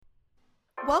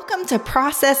Welcome to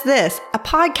Process This, a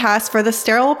podcast for the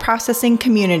sterile processing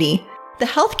community. The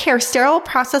Healthcare Sterile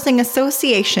Processing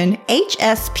Association,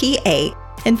 HSPA,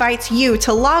 invites you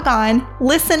to log on,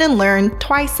 listen, and learn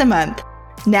twice a month.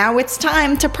 Now it's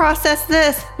time to process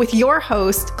this with your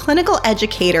host, clinical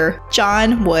educator,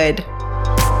 John Wood.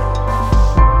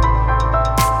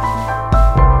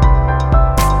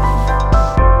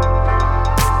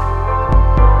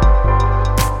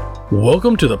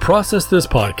 Welcome to the Process This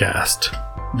podcast.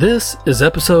 This is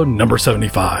episode number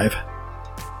 75.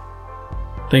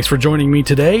 Thanks for joining me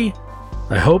today.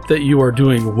 I hope that you are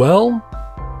doing well.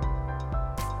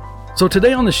 So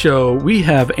today on the show, we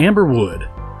have Amber Wood,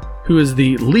 who is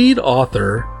the lead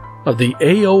author of the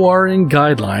AORN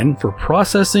guideline for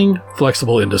processing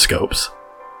flexible endoscopes.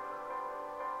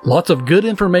 Lots of good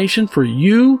information for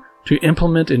you to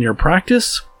implement in your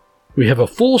practice. We have a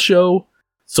full show,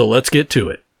 so let's get to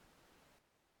it.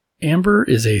 Amber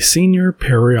is a senior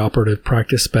perioperative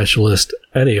practice specialist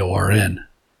at AORN.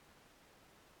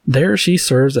 There she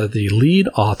serves as the lead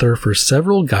author for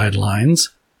several guidelines,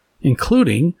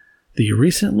 including the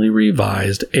recently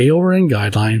revised AORN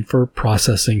guideline for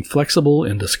processing flexible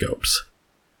endoscopes.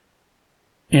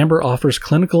 Amber offers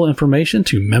clinical information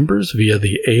to members via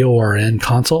the AORN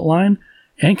consult line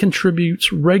and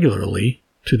contributes regularly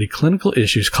to the clinical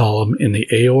issues column in the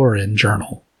AORN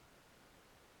journal.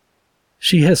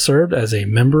 She has served as a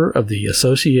member of the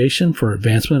Association for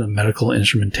Advancement of Medical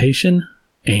Instrumentation,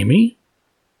 AMI,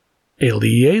 a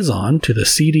liaison to the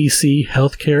CDC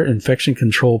Healthcare Infection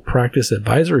Control Practice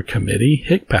Advisory Committee,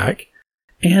 HICPAC,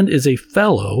 and is a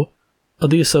fellow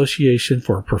of the Association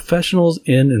for Professionals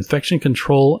in Infection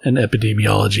Control and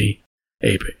Epidemiology,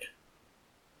 APIC.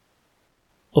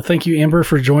 Well, thank you, Amber,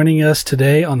 for joining us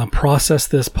today on the Process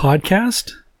This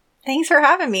podcast. Thanks for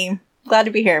having me. Glad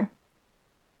to be here.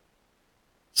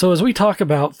 So as we talk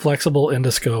about flexible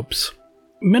endoscopes,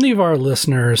 many of our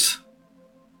listeners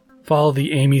follow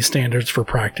the AMI standards for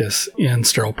practice in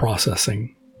sterile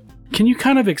processing. Can you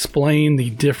kind of explain the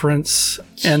difference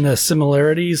and the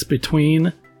similarities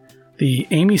between the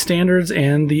AMI standards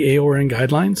and the AORN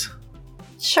guidelines?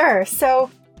 Sure.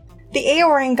 So the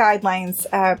AORN guidelines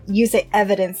use an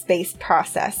evidence-based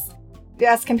process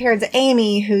as compared to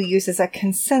AMI, who uses a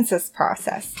consensus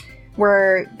process,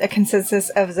 where a consensus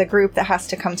is a group that has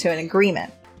to come to an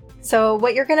agreement. So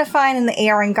what you're going to find in the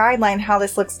AORN guideline, how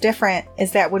this looks different,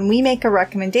 is that when we make a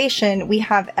recommendation, we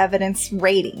have evidence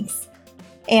ratings.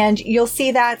 And you'll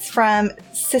see that's from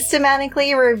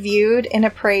systematically reviewed and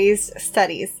appraised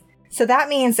studies. So that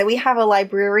means that we have a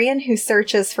librarian who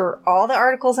searches for all the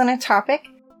articles on a topic,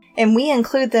 and we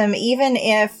include them even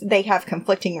if they have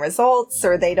conflicting results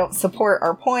or they don't support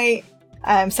our point.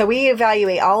 So we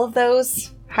evaluate all of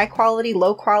those. High quality,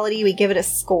 low quality, we give it a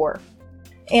score.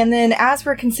 And then as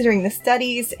we're considering the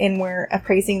studies and we're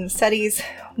appraising the studies,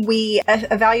 we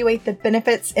evaluate the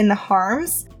benefits and the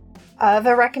harms of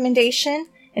a recommendation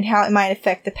and how it might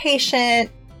affect the patient,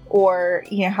 or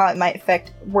how it might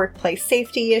affect workplace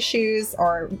safety issues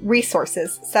or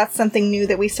resources. So that's something new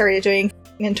that we started doing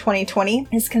in 2020,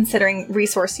 is considering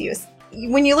resource use.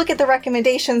 When you look at the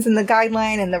recommendations in the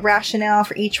guideline and the rationale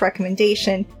for each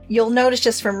recommendation, you'll notice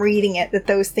just from reading it that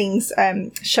those things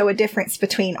show a difference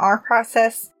between our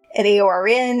process at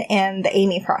AORN and the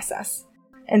AMI process.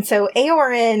 And so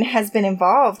AORN has been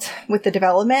involved with the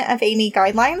development of AMI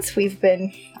guidelines. We've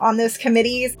been on those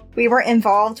committees. We were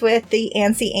involved with the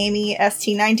ANSI-AMI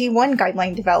ST91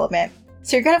 guideline development.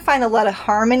 So you're going to find a lot of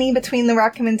harmony between the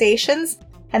recommendations,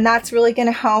 and that's really going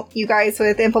to help you guys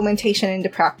with implementation into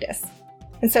practice.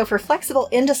 And so for flexible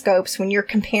endoscopes, when you're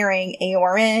comparing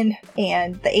AORN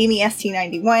and the AMI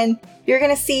ST91, you're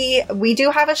going to see we do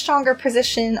have a stronger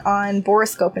position on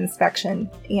borescope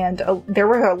inspection. And there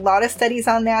were a lot of studies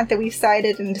on that we've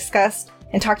cited and discussed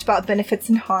and talked about benefits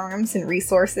and harms and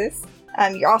resources.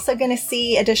 You're also going to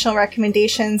see additional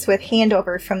recommendations with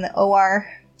handover from the OR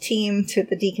team to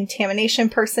the decontamination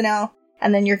personnel.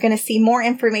 And then you're going to see more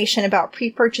information about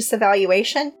pre-purchase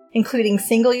evaluation, including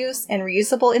single-use and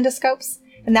reusable endoscopes.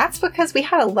 And that's because we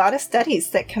had a lot of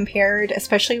studies that compared,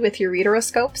 especially with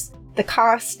ureteroscopes, the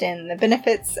cost and the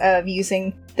benefits of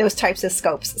using those types of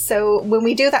scopes. So when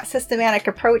we do that systematic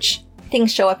approach,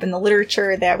 things show up in the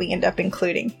literature that we end up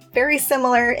including. Very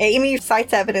similar. AMI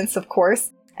cites evidence, of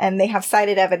course, and they have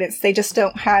cited evidence. They just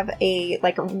don't have a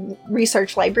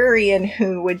research librarian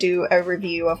who would do a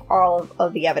review of all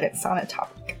of the evidence on a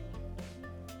topic.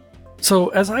 So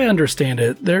as I understand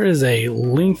it, there is a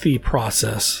lengthy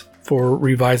process for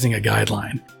revising a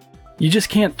guideline. You just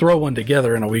can't throw one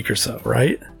together in a week or so,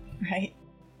 right? Right.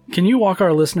 Can you walk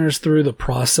our listeners through the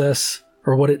process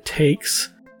or what it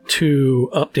takes to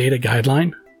update a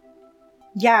guideline?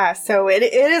 Yeah, so it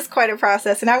is quite a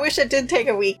process, and I wish it did take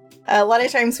a week. A lot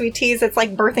of times we tease it's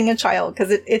like birthing a child,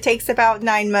 because it takes about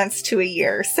 9 months to a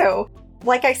year. So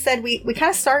like I said, we kind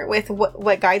of start with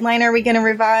what guideline are we going to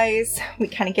revise. We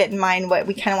kind of get in mind what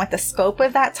we kind of want the scope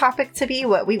of that topic to be,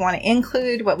 what we want to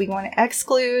include, what we want to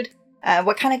exclude.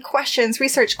 What kind of questions,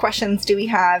 research questions do we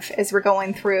have as we're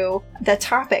going through the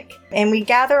topic? And we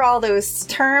gather all those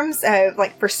terms,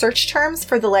 like for search terms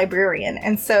for the librarian.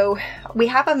 And so we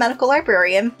have a medical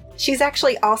librarian. She's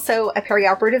actually also a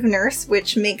perioperative nurse,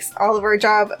 which makes all of our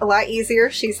job a lot easier.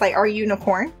 She's like our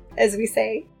unicorn, as we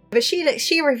say. But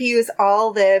she reviews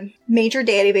all the major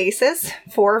databases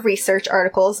for research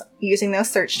articles using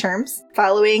those search terms,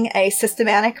 following a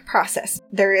systematic process.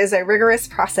 There is a rigorous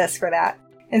process for that.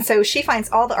 And so she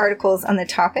finds all the articles on the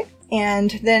topic,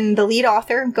 and then the lead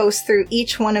author goes through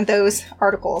each one of those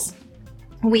articles.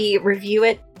 We review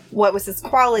it. What was its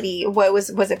quality? Was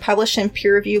it published in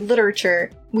peer-reviewed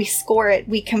literature? We score it.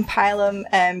 We compile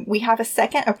them. We have a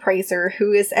second appraiser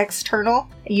who is external,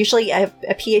 usually a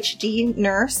PhD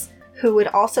nurse, who would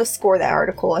also score that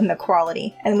article and the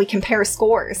quality. And we compare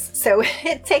scores. So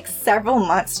it takes several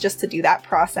months just to do that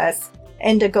process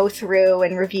and to go through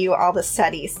and review all the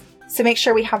studies. So make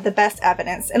sure we have the best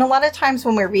evidence. And a lot of times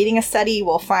when we're reading a study,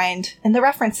 we'll find in the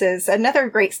references another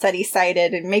great study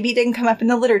cited, and maybe it didn't come up in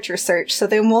the literature search. So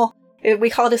then we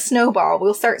call it a snowball.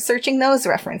 We'll start searching those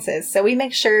references. So we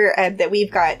make sure that we've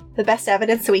got the best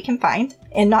evidence that we can find,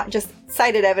 and not just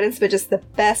cited evidence, but just the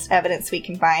best evidence we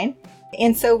can find.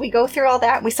 And so we go through all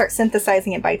that, and we start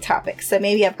synthesizing it by topic. So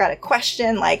maybe I've got a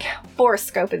question like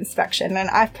borescope inspection, and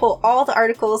I pull all the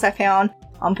articles I found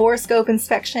on borescope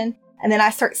inspection. And then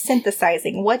I start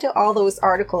synthesizing. What do all those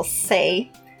articles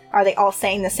say? Are they all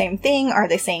saying the same thing? Are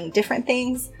they saying different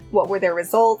things? What were their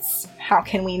results? How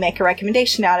can we make a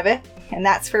recommendation out of it? And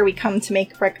that's where we come to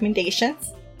make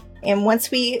recommendations. And once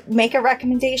we make a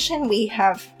recommendation, we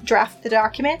have drafted the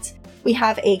document. We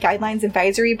have a guidelines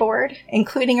advisory board,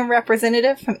 including a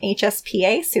representative from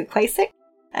HSPA, Sue Klasik.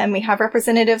 And we have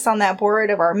representatives on that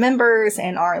board of our members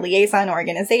and our liaison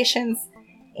organizations.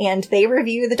 And they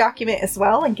review the document as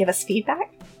well and give us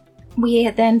feedback. We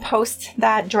then post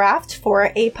that draft for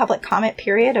a public comment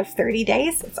period of 30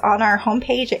 days. It's on our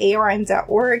homepage at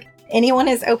aorm.org. Anyone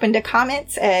is open to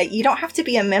comments. You don't have to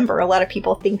be a member. A lot of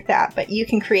people think that, but you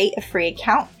can create a free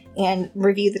account and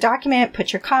review the document,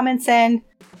 put your comments in.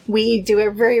 We do a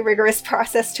very rigorous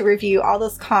process to review all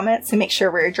those comments and make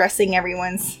sure we're addressing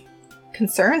everyone's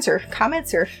concerns or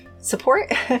comments or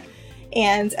support.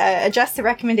 And adjust the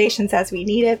recommendations as we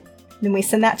need it. Then we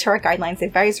send that to our guidelines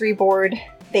advisory board.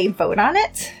 They vote on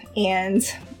it, and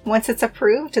once it's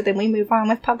approved, then we move on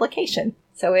with publication.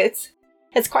 So it's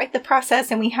quite the process,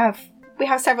 and we have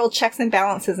several checks and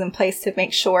balances in place to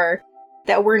make sure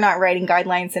that we're not writing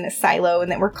guidelines in a silo and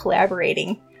that we're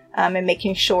collaborating and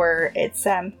making sure it's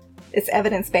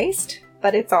evidence-based,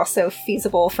 but it's also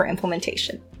feasible for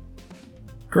implementation.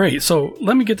 Great. So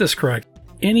let me get this correct.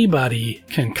 Anybody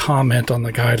can comment on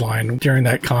the guideline during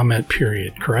that comment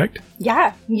period, correct?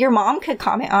 Yeah, your mom could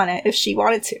comment on it if she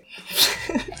wanted to.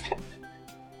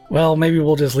 Well, maybe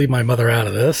we'll just leave my mother out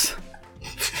of this.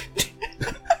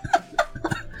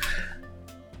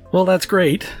 Well, that's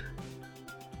great.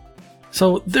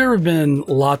 So there have been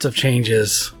lots of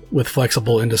changes with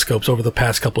flexible endoscopes over the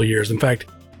past couple of years. In fact,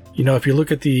 if you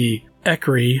look at the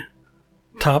ECRI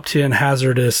top 10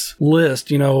 hazardous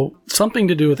list, something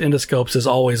to do with endoscopes is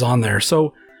always on there.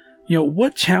 So,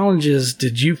 what challenges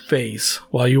did you face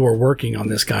while you were working on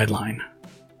this guideline?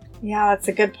 Yeah, that's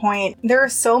a good point. There are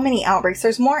so many outbreaks.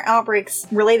 There's more outbreaks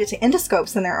related to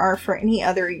endoscopes than there are for any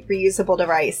other reusable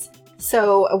device.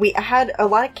 So we had a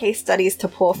lot of case studies to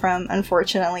pull from,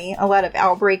 unfortunately, a lot of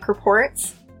outbreak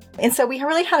reports. And so we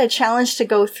really had a challenge to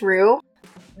go through.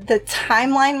 The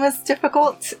timeline was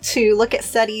difficult to look at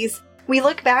studies. We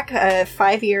look back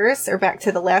 5 years, or back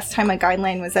to the last time a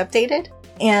guideline was updated,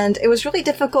 and it was really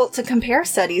difficult to compare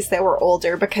studies that were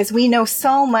older because we know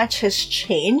so much has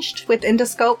changed with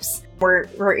endoscopes.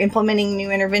 We're implementing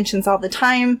new interventions all the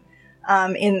time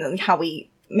in how we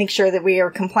make sure that we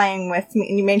are complying with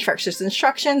manufacturer's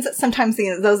instructions. Sometimes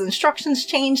those instructions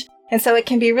change, and so it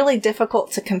can be really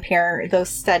difficult to compare those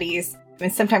studies,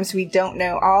 and sometimes we don't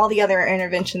know all the other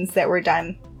interventions that were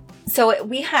done. So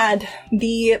we had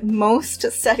the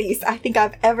most studies I think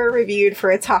I've ever reviewed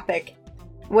for a topic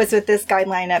was with this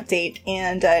guideline update,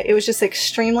 and it was just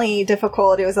extremely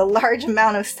difficult. It was a large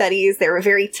amount of studies. They were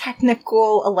very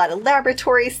technical, a lot of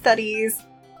laboratory studies,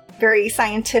 very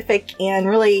scientific, and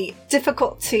really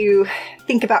difficult to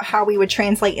think about how we would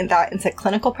translate that into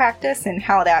clinical practice and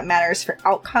how that matters for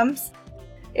outcomes.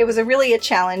 it was really a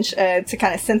challenge to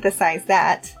kind of synthesize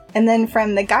that. And then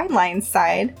from the guidelines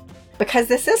side, because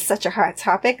this is such a hot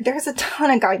topic, there's a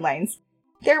ton of guidelines.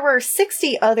 There were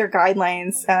 60 other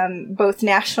guidelines, both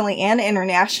nationally and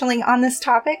internationally on this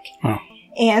topic. Huh.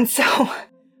 And so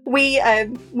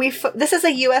this is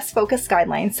a U.S. focused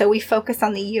guideline. So we focus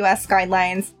on the U.S.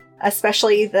 guidelines,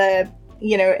 especially the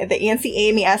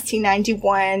ANSI/AAMI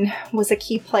ST91 was a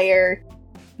key player.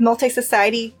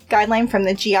 Multi-society guideline from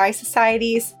the GI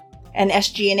societies, and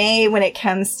SGNA when it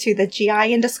comes to the GI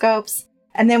endoscopes.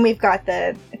 And then we've got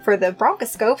for the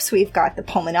bronchoscopes, we've got the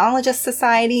pulmonologist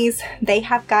societies. They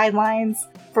have guidelines.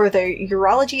 For the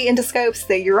urology endoscopes,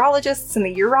 the urologists and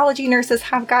the urology nurses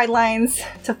have guidelines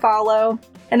to follow.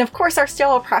 And of course, our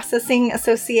sterile processing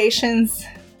associations.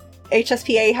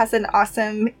 HSPA has an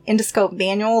awesome endoscope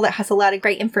manual that has a lot of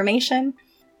great information.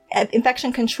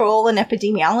 Infection control and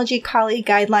epidemiology colleague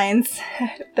guidelines.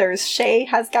 There's SHEA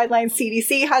has guidelines,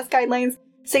 CDC has guidelines.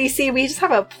 So you see, we just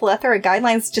have a plethora of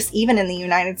guidelines just even in the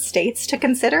United States to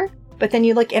consider. But then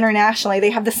you look internationally,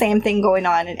 they have the same thing going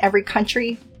on in every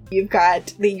country. You've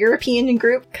got the European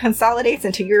group consolidates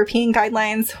into European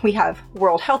guidelines. We have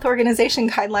World Health Organization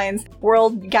guidelines,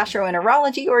 World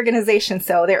Gastroenterology Organization.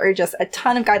 So there are just a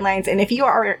ton of guidelines. And if you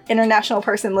are an international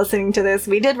person listening to this,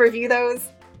 we did review those.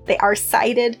 They are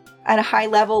cited at a high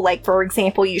level. Like, for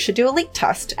example, you should do a leak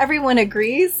test. Everyone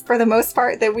agrees, for the most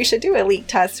part, that we should do a leak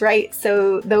test, right?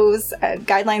 So those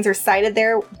guidelines are cited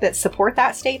there that support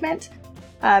that statement.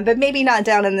 But maybe not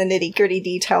down in the nitty-gritty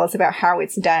details about how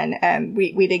it's done.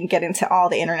 We didn't get into all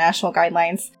the international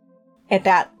guidelines at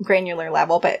that granular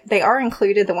level, but they are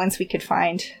included, the ones we could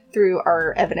find through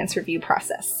our evidence review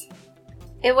process.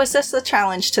 It was just a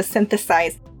challenge to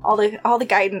synthesize all the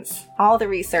guidance, all the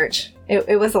research.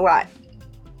 It was a lot.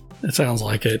 It sounds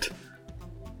like it.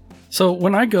 So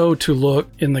when I go to look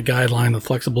in the guideline, the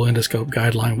flexible endoscope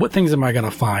guideline, what things am I going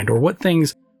to find, or what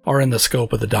things are in the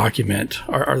scope of the document?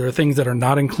 Are there things that are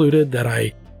not included that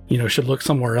I, should look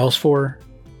somewhere else for?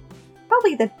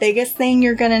 Probably the biggest thing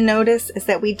you're going to notice is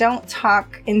that we don't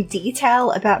talk in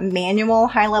detail about manual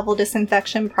high-level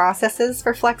disinfection processes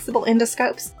for flexible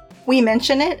endoscopes. We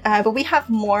mention it, but we have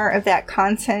more of that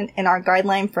content in our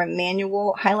guideline for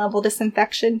manual high-level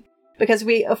disinfection because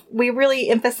we really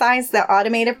emphasize the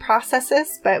automated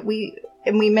processes, but we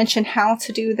mention how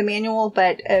to do the manual,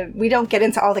 but we don't get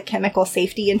into all the chemical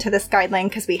safety into this guideline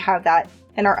because we have that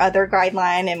in our other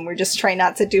guideline, and we're just trying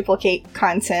not to duplicate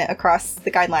content across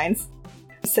the guidelines.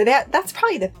 So that's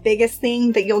probably the biggest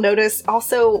thing that you'll notice.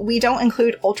 Also, we don't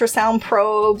include ultrasound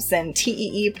probes and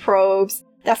TEE probes.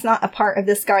 That's not a part of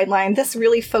this guideline. This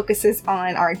really focuses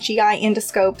on our GI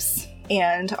endoscopes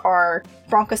and our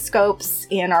bronchoscopes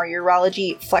and our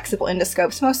urology flexible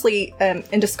endoscopes, mostly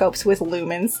endoscopes with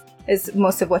lumens is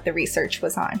most of what the research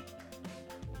was on.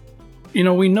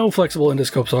 We know flexible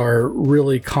endoscopes are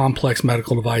really complex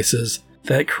medical devices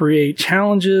that create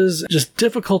challenges, just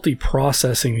difficulty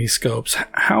processing these scopes.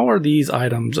 How are these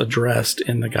items addressed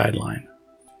in the guideline?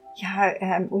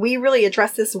 Yeah, we really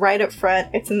address this right up front.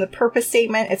 It's in the purpose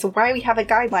statement. It's why we have a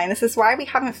guideline. This is why we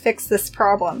haven't fixed this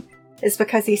problem. It's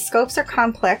because these scopes are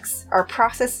complex. Our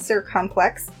processes are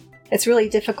complex. It's really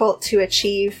difficult to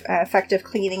achieve effective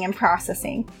cleaning and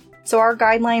processing. So our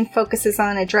guideline focuses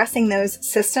on addressing those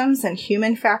systems and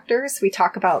human factors. We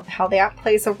talk about how that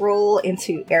plays a role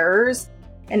into errors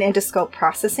in endoscope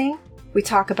processing. We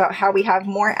talk about how we have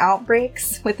more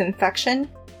outbreaks with infection.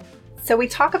 So we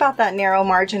talk about that narrow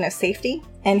margin of safety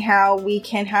and how we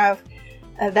can have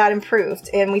that improved.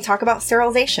 And we talk about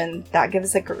sterilization. That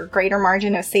gives a greater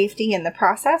margin of safety in the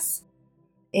process.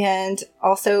 And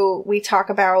also we talk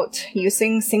about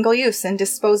using single-use and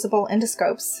disposable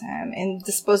endoscopes and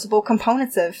disposable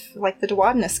components of like the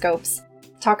duodenoscopes.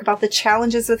 Talk about the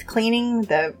challenges with cleaning,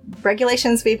 the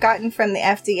regulations we've gotten from the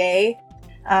FDA,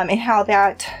 and how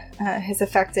that has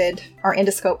affected our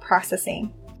endoscope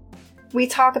processing. We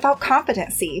talk about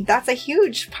competency. That's a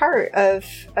huge part of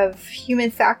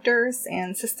human factors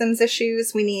and systems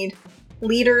issues. We need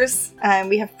leaders.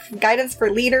 We have guidance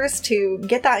for leaders to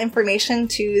get that information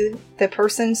to the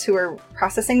persons who are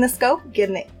processing the scope,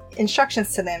 getting the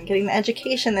instructions to them, getting the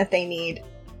education that they need,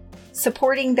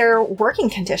 supporting their working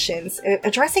conditions,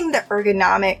 addressing the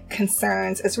ergonomic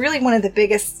concerns is really one of the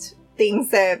biggest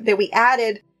things that we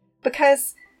added,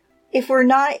 because if we're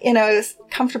not in a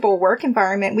comfortable work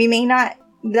environment,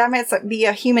 that might be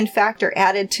a human factor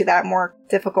added to that more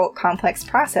difficult, complex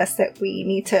process that we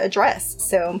need to address.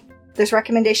 So there's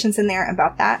recommendations in there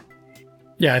about that.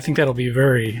 Yeah, I think that'll be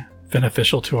very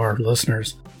beneficial to our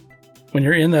listeners. When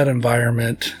you're in that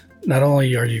environment, not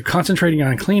only are you concentrating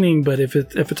on cleaning, but if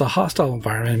it's a hostile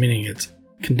environment, meaning it's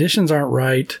conditions aren't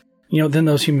right, then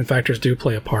those human factors do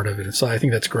play a part of it. So I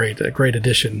think that's great, a great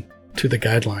addition to the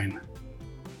guideline.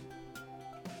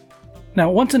 Now,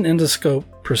 once an endoscope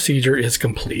procedure is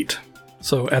complete,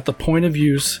 so at the point of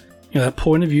use, that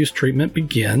point of use treatment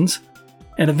begins,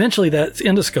 and eventually that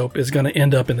endoscope is going to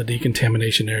end up in the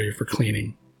decontamination area for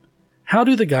cleaning. How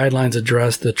do the guidelines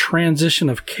address the transition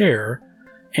of care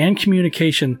and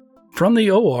communication from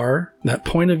the OR, that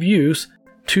point of use,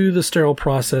 to the sterile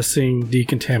processing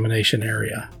decontamination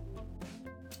area?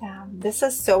 This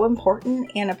is so important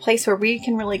and a place where we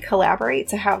can really collaborate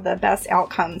to have the best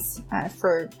outcomes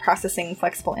for processing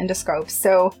flexible endoscopes.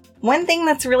 So one thing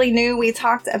that's really new we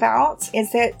talked about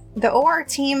is that the OR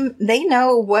team, they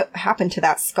know what happened to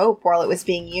that scope while it was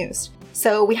being used.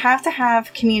 So we have to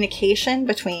have communication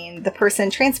between the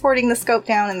person transporting the scope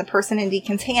down and the person in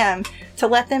decontam to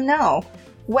let them know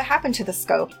what happened to the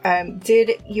scope.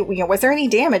 Was there any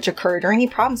damage occurred or any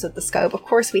problems with the scope? Of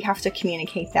course, we have to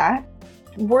communicate that.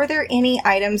 Were there any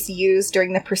items used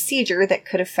during the procedure that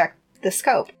could affect the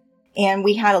scope? And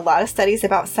we had a lot of studies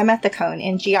about simethicone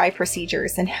in GI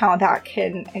procedures and how that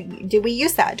did we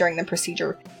use that during the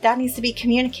procedure? That needs to be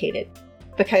communicated,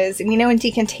 because we know in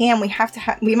decontam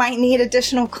we might need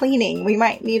additional cleaning, we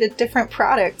might need a different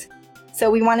product. So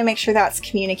we want to make sure that's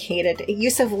communicated.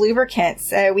 Use of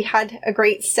lubricants. We had a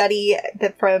great study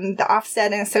from the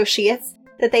Offset and Associates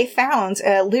that they found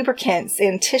lubricants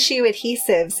and tissue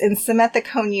adhesives and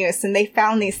simethicone use, and they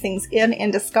found these things in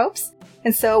endoscopes.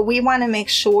 And so we want to make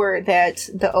sure that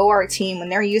the OR team, when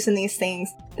they're using these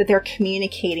things, that they're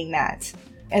communicating that.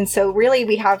 And so really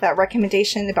we have that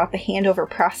recommendation about the handover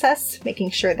process, making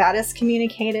sure that is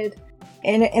communicated,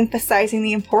 and emphasizing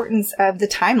the importance of the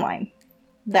timeline.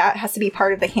 That has to be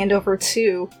part of the handover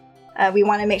too. We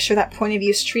want to make sure that point of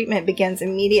use treatment begins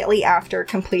immediately after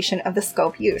completion of the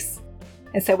scope use.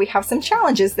 And so we have some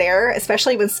challenges there,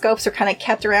 especially when scopes are kind of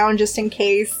kept around just in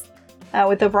case.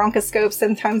 With the bronchoscope,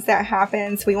 sometimes that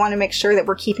happens. We want to make sure that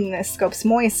we're keeping the scopes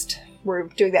moist. We're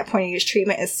doing that point of use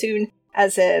treatment as soon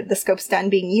as the scope's done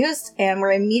being used, and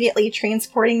we're immediately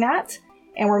transporting that,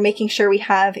 and we're making sure we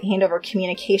have handover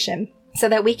communication so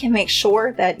that we can make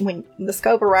sure that when the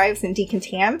scope arrives in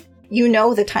decontam, you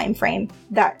know the time frame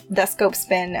that the scope's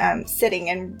been sitting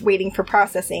and waiting for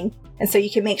processing. And so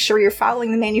you can make sure you're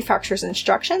following the manufacturer's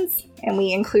instructions, and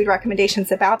we include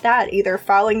recommendations about that, either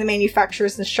following the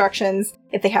manufacturer's instructions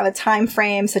if they have a time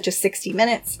frame such as 60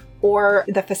 minutes, or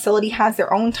the facility has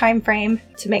their own time frame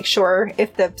to make sure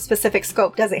if the specific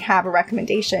scope doesn't have a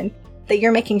recommendation, that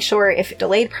you're making sure if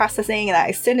delayed processing and that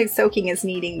extended soaking is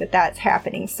needing, that that's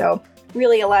happening. So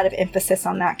really a lot of emphasis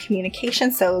on that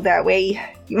communication, so that way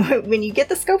when you get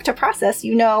the scope to process,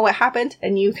 you know what happened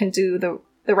and you can do the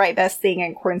right best thing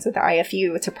in accordance with the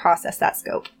IFU to process that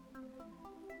scope.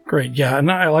 Great. Yeah.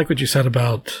 And I like what you said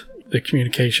about the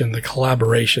communication, the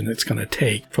collaboration it's going to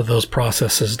take for those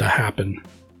processes to happen.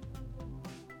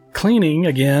 Cleaning,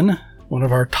 again, one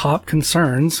of our top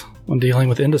concerns when dealing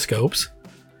with endoscopes.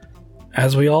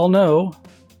 As we all know,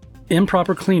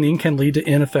 improper cleaning can lead to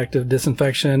ineffective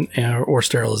disinfection or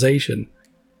sterilization.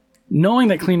 Knowing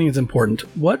that cleaning is important,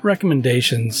 what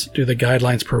recommendations do the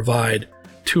guidelines provide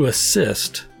to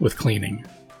assist with cleaning?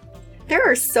 There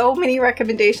are so many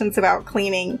recommendations about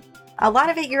cleaning. A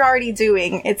lot of it you're already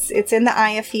doing. It's in the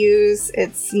IFUs.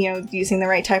 It's, using the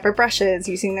right type of brushes,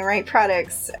 using the right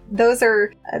products. Those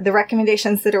are the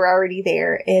recommendations that are already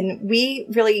there. And we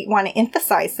really want to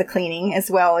emphasize the cleaning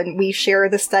as well. And we share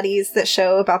the studies that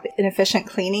show about the inefficient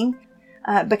cleaning.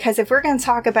 Because if we're going to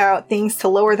talk about things to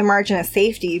lower the margin of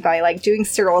safety by doing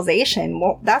sterilization,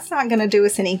 well, that's not going to do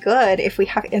us any good if we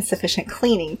have insufficient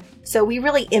cleaning. So we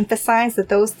really emphasize that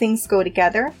those things go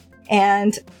together.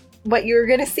 And what you're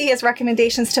going to see is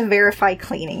recommendations to verify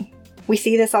cleaning. We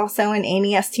see this also in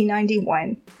AAMI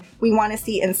ST91. We want to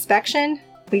see inspection.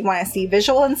 We want to see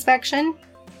visual inspection.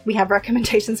 We have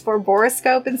recommendations for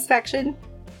borescope inspection.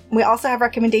 We also have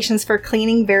recommendations for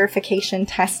cleaning verification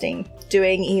testing,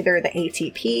 doing either the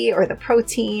ATP or the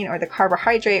protein or the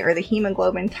carbohydrate or the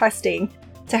hemoglobin testing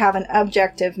to have an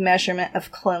objective measurement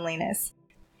of cleanliness.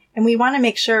 And we want to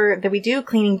make sure that we do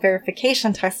cleaning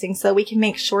verification testing so we can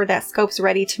make sure that scope's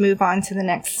ready to move on to the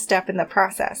next step in the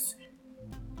process.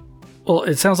 Well,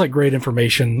 it sounds like great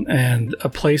information and a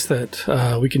place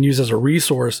that we can use as a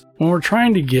resource when we're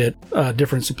trying to get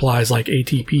different supplies like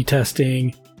ATP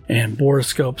testing and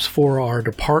borescopes for our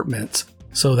departments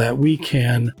so that we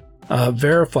can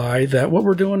verify that what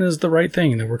we're doing is the right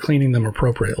thing and that we're cleaning them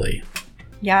appropriately.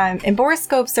 Yeah, and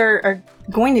borescopes are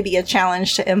going to be a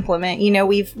challenge to implement.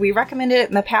 We recommended it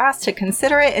in the past to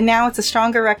consider it, and now it's a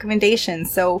stronger recommendation.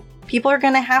 So people are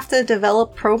going to have to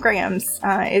develop programs.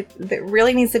 There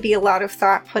really needs to be a lot of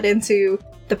thought put into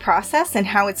the process and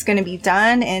how it's going to be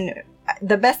done. And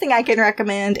the best thing I can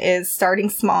recommend is starting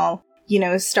small.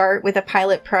 Start with a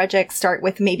pilot project, start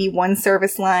with maybe one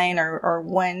service line or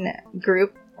one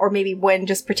group, or maybe one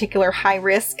just particular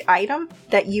high-risk item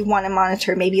that you want to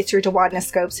monitor. Maybe it's your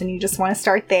duodenoscopes and you just want to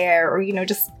start there, or,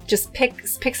 just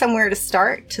pick somewhere to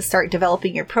start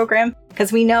developing your program.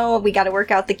 Because we know we got to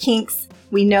work out the kinks.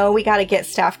 We know we got to get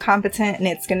staff competent, and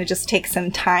it's going to just take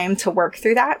some time to work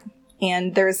through that.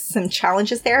 And there's some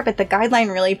challenges there, but the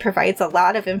guideline really provides a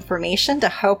lot of information to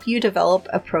help you develop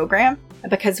a program,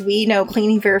 because we know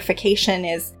cleaning verification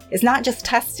is not just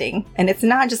testing, and it's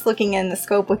not just looking in the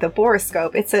scope with a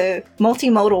borescope. It's a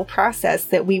multimodal process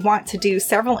that we want to do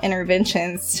several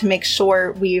interventions to make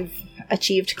sure we've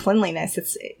achieved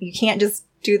cleanliness. You can't just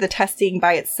do the testing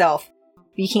by itself.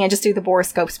 You can't just do the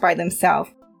borescopes by themselves.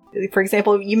 For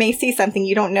example, you may see something,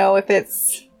 you don't know if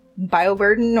it's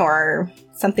bioburden or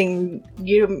something,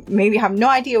 you maybe have no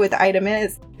idea what the item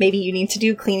is. Maybe you need to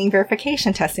do cleaning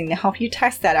verification testing to help you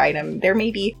test that item. There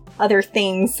may be other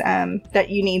things that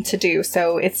you need to do.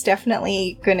 So it's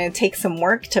definitely going to take some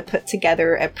work to put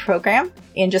together a program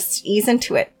and just ease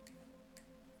into it.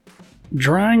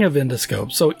 Drying of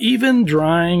endoscopes. So even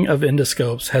drying of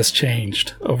endoscopes has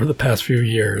changed over the past few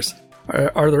years.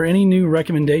 Are there any new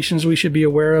recommendations we should be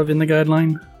aware of in the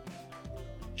guideline?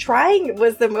 Drying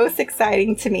was the most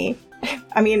exciting to me.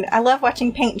 I mean, I love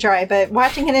watching paint dry, but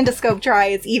watching an endoscope dry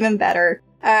is even better.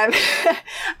 I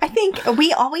think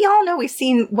we all know we've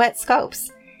seen wet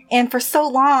scopes. And for so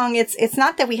long, it's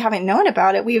not that we haven't known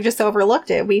about it. We've just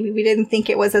overlooked it. We didn't think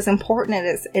it was as important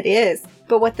as it is.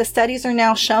 But what the studies are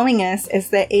now showing us is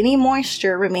that any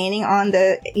moisture remaining on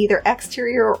the either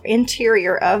exterior or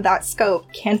interior of that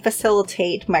scope can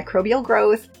facilitate microbial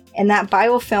growth and that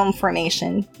biofilm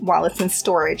formation while it's in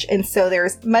storage. And so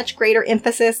there's much greater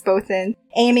emphasis both in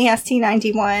AMA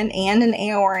ST91 and in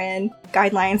AORN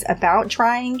guidelines about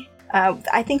drying.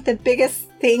 I think the biggest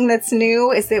thing that's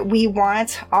new is that we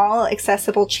want all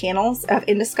accessible channels of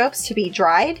endoscopes to be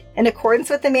dried in accordance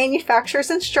with the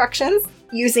manufacturer's instructions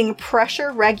using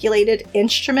pressure-regulated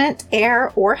instrument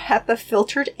air or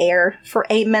HEPA-filtered air for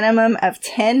a minimum of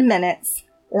 10 minutes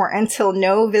or until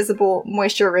no visible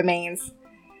moisture remains.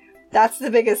 That's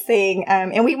the biggest thing.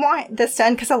 And we want this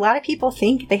done because a lot of people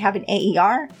think they have an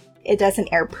AER. It does an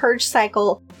air purge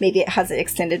cycle. Maybe it has an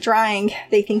extended drying.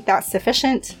 They think that's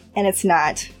sufficient, and it's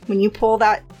not. When you pull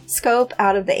that scope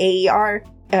out of the AER,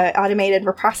 automated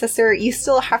reprocessor, you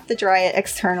still have to dry it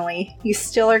externally. You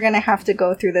still are going to have to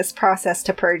go through this process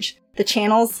to purge the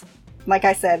channels. Like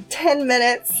I said, 10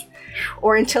 minutes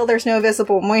or until there's no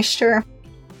visible moisture.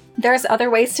 There's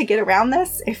other ways to get around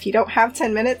this if you don't have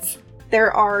 10 minutes.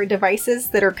 There are devices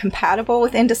that are compatible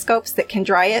with endoscopes that can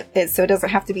dry it, so it doesn't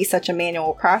have to be such a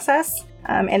manual process.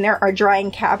 And there are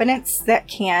drying cabinets that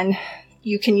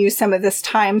you can use some of this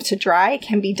time to dry,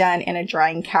 can be done in a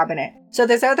drying cabinet. So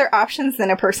there's other options than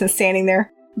a person standing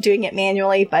there doing it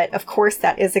manually, but of course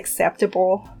that is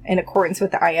acceptable in accordance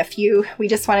with the IFU. We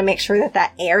just want to make sure that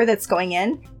that air that's going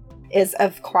in is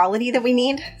of quality that we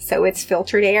need. So it's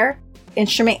filtered air,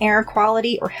 instrument air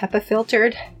quality or HEPA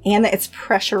filtered, and that it's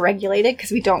pressure regulated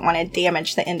because we don't want to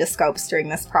damage the endoscopes during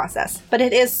this process. But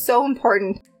it is so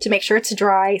important to make sure it's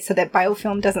dry so that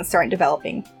biofilm doesn't start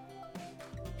developing.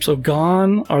 So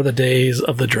gone are the days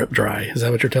of the drip dry. Is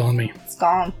that what you're telling me? It's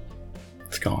gone.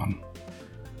 It's gone.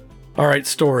 All right,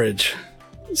 storage.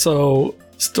 So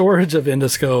storage of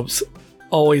endoscopes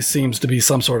always seems to be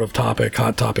some sort of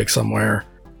hot topic somewhere.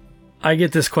 I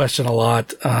get this question a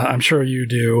lot. I'm sure you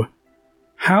do.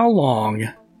 How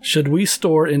long should we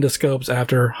store endoscopes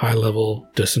after high-level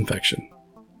disinfection?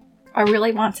 I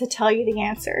really want to tell you the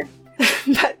answer,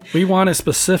 but we want a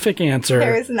specific answer.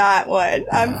 There is not one.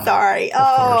 I'm sorry.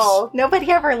 Course. Nobody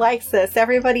ever likes this.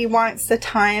 Everybody wants the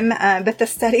time, but the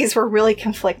studies were really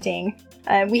conflicting.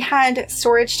 We had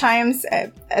storage times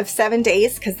of 7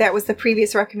 days because that was the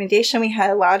previous recommendation. We had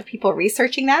a lot of people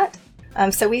researching that.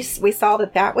 So we saw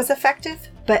that was effective,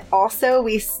 but also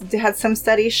we had some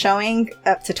studies showing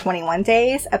up to 21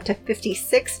 days, up to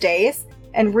 56 days.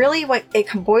 And really what it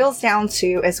boils down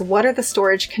to is what are the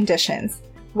storage conditions?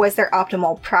 Was there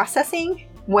optimal processing?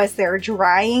 Was there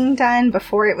drying done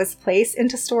before it was placed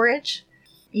into storage?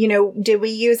 Did we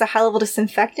use a high-level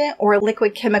disinfectant or a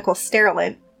liquid chemical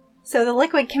sterilant? So the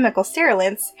liquid chemical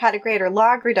sterilants had a greater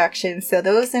log reduction, so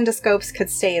those endoscopes could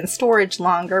stay in storage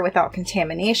longer without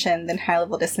contamination than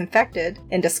high-level disinfected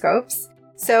endoscopes.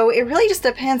 So it really just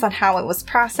depends on how it was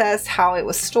processed, how it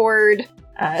was stored.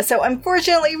 So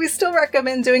unfortunately, we still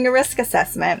recommend doing a risk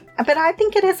assessment, but I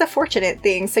think it is a fortunate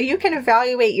thing. So you can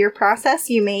evaluate your process.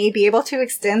 You may be able to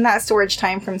extend that storage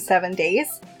time from 7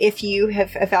 days if you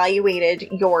have evaluated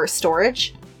your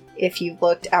storage. If you've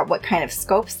looked at what kind of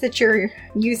scopes that you're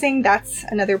using, that's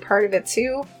another part of it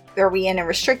too. Are we in a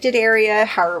restricted area?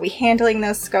 How are we handling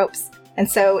those scopes? And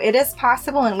so it is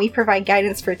possible, and we provide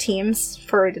guidance for teams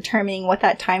for determining what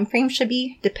that time frame should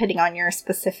be, depending on your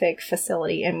specific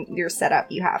facility and your setup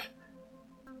you have.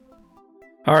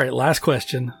 All right, last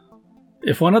question.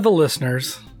 If one of the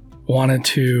listeners wanted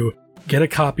to get a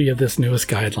copy of this newest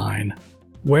guideline,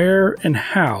 where and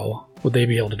how would they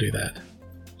be able to do that?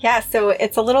 Yeah, so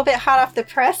it's a little bit hot off the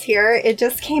press here. It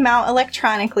just came out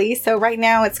electronically. So right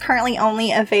now it's currently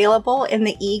only available in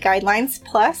the eGuidelines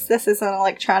Plus. This is an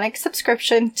electronic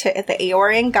subscription to the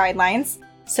AORN guidelines.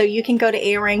 So you can go to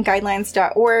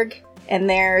aornguidelines.org and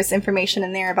there's information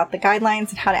in there about the guidelines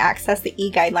and how to access the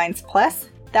eGuidelines Plus.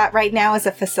 That right now is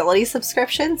a facility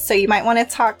subscription. So you might want to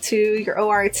talk to your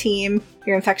OR team,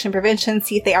 your infection prevention,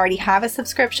 see if they already have a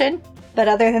subscription. But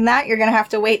other than that, you're going to have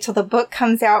to wait till the book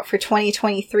comes out for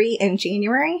 2023 in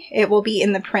January. It will be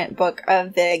in the print book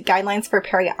of the Guidelines for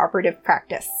Perioperative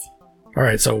Practice. All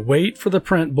right, so wait for the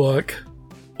print book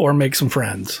or make some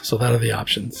friends. So that are the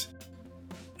options.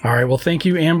 All right, well, thank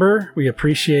you, Amber. We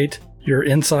appreciate your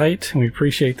insight and we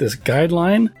appreciate this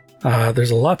guideline.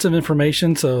 There's lots of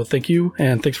information, so thank you,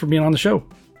 and thanks for being on the show.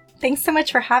 Thanks so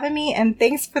much for having me, and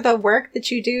thanks for the work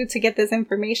that you do to get this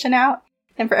information out.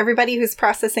 And for everybody who's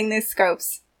processing these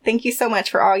scopes, thank you so much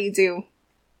for all you do.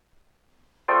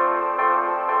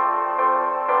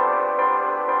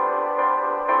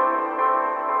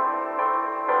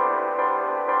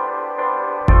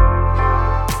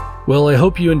 Well, I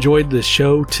hope you enjoyed this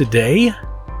show today.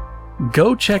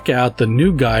 Go check out the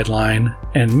new guideline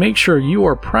and make sure you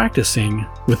are practicing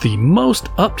with the most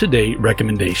up-to-date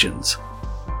recommendations.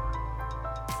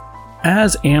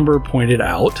 As Amber pointed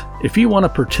out, if you want to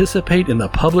participate in the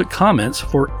public comments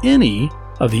for any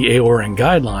of the AORN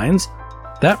guidelines,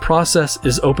 that process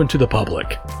is open to the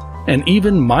public, and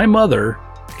even my mother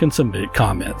can submit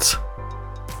comments.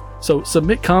 So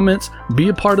submit comments, be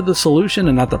a part of the solution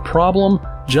and not the problem,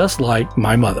 just like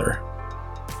my mother.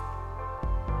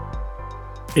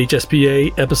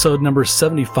 HSPA episode number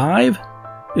 75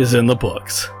 is in the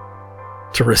books.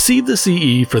 To receive the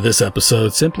CE for this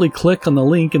episode, simply click on the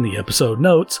link in the episode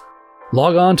notes,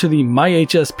 log on to the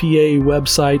MyHSPA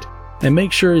website, and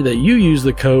make sure that you use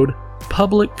the code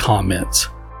Public Comments.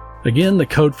 Again, the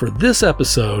code for this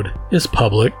episode is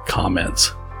Public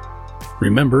Comments.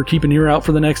 Remember, keep an ear out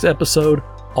for the next episode,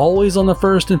 always on the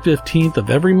 1st and 15th of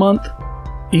every month.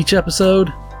 Each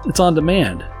episode, it's on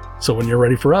demand, so when you're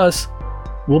ready for us,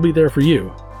 we'll be there for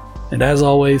you. And as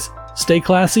always, stay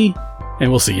classy, and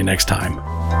we'll see you next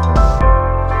time.